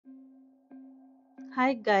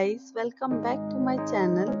Hi guys, welcome back to my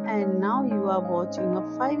channel and now you are watching a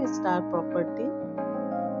 5-star property.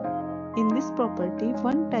 In this property,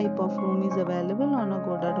 one type of room is available on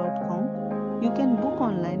agoda.com. You can book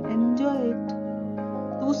online and enjoy it.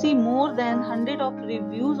 To see more than 100 of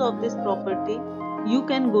reviews of this property, you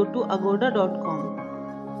can go to agoda.com.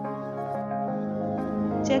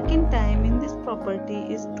 Check-in time in this property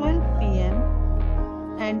is 12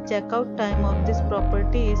 p.m. and check-out time of this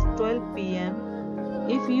property is 12 p.m.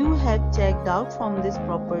 If you have checked out from this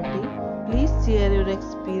property, please share your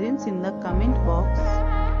experience in the comment box.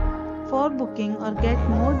 For booking or get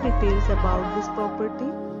more details about this property,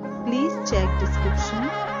 please check description.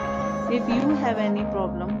 If you have any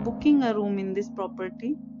problem booking a room in this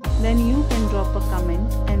property, then you can drop a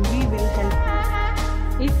comment and we will help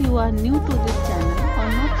you. If you are new to this channel or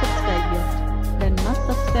not subscribed yet, then must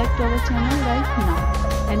subscribe to our channel right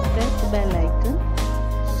now and press the bell icon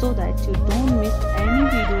so that you don't miss any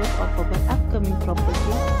videos of our upcoming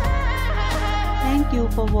property. Thank you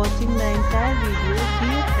for watching the entire video.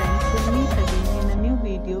 Dear friends, we'll meet again in a new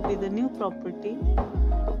video with a new property.